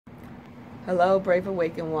Hello, Brave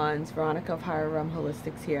Awakened Ones. Veronica of Higher Realm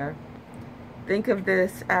Holistics here. Think of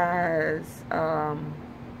this as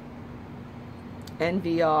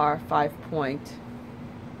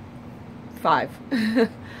NRV5.5.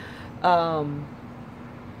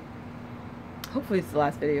 Hopefully it's the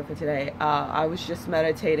last video for today. I was just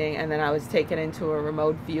meditating and then I was taken into a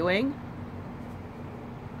remote viewing.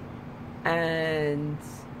 And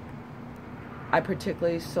I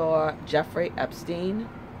particularly saw Jeffrey Epstein.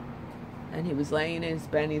 And he was laying in his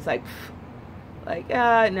bed and he's like,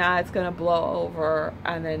 nah, it's gonna blow over.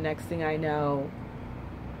 And then next thing I know,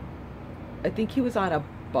 I think he was on a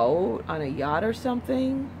boat, on a yacht or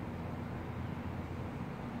something,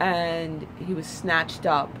 and he was snatched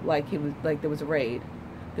up like there was a raid.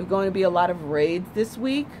 There are going to be a lot of raids this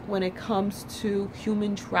week when it comes to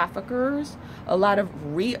human traffickers. A lot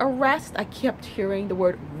of re-arrest. I kept hearing the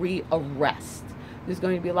word re-arrest. There's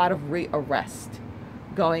going to be a lot of re-arrest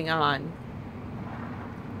going on.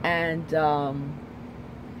 And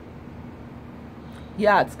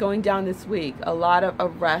yeah, it's going down this week. A lot of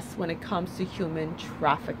arrests when it comes to human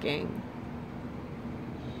trafficking.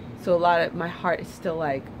 So a lot of my heart is still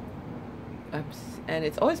like, and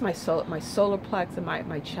it's always my solar plex and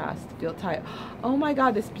my chest feel tight. Oh my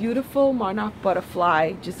God, this beautiful Monarch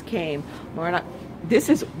butterfly just came. Monarch, this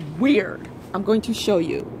is weird. I'm going to show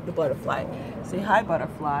you the butterfly. Say hi,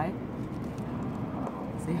 butterfly.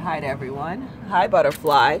 Say hi to everyone. Hi,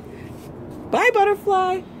 butterfly. Bye,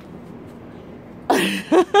 butterfly.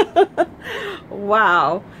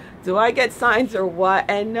 Wow. Do I get signs or what?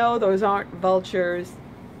 And no, those aren't vultures.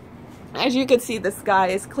 As you can see, the sky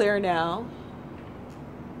is clear now.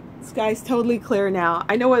 The sky is totally clear now.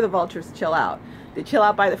 I know where the vultures chill out. They chill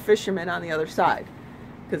out by the fishermen on the other side,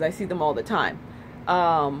 because I see them all the time.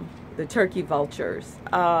 The turkey vultures.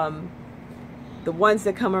 The ones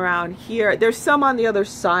that come around here, there's some on the other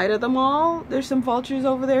side of the mall. There's some vultures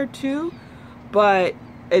over there too, but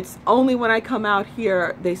it's only when I come out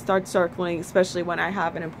here they start circling, especially when I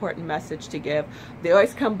have an important message to give. They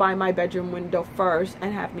always come by my bedroom window first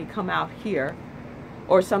and have me come out here,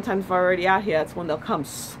 or sometimes if I'm already out here, that's when they'll come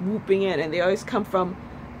swooping in, and they always come from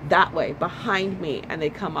that way behind me and they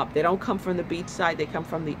come up. They don't come from the beach side, they come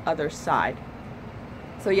from the other side.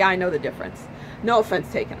 So yeah, I know the difference. No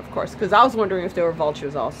offense taken, of course, because I was wondering if they were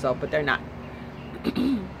vultures also, but they're not.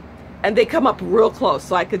 And they come up real close,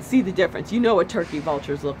 so I could see the difference. You know what turkey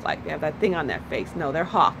vultures look like. They have that thing on their face. No, they're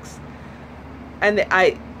hawks. And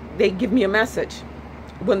they give me a message.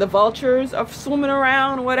 When the vultures are swimming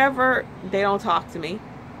around, whatever, they don't talk to me.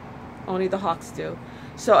 Only the hawks do.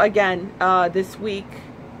 So again, this week,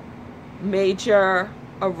 major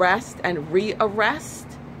arrest and re-arrest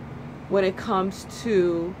when it comes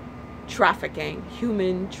to trafficking,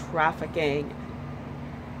 human trafficking.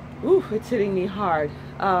 Ooh, it's hitting me hard.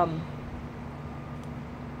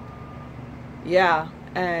 Yeah,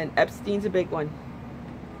 and Epstein's a big one.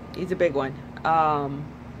 He's a big one. And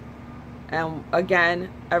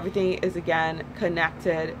again, everything is again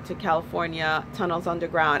connected to California, tunnels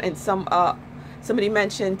underground. And somebody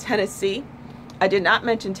mentioned Tennessee. I did not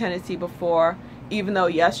mention Tennessee before, even though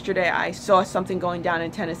yesterday I saw something going down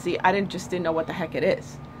in Tennessee. I just didn't know what the heck it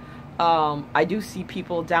is. I do see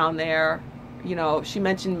people down there. You know, she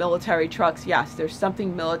mentioned military trucks. Yes, there's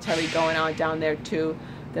something military going on down there too.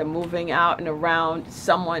 They're moving out and around.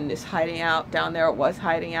 Someone is hiding out down there. It was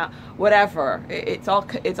hiding out. Whatever. It's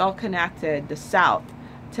all connected. The South,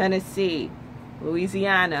 Tennessee,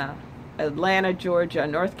 Louisiana, Atlanta, Georgia,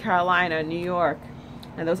 North Carolina, New York,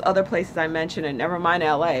 and those other places I mentioned. And never mind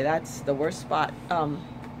LA. That's the worst spot.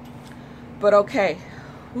 But okay.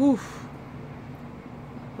 Oof.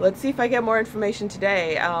 Let's see if I get more information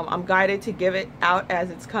today. I'm guided to give it out as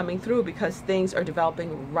it's coming through because things are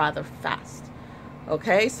developing rather fast.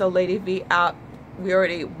 Okay, so Lady V out. We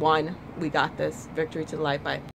already won. We got this. Victory to the light. Bye.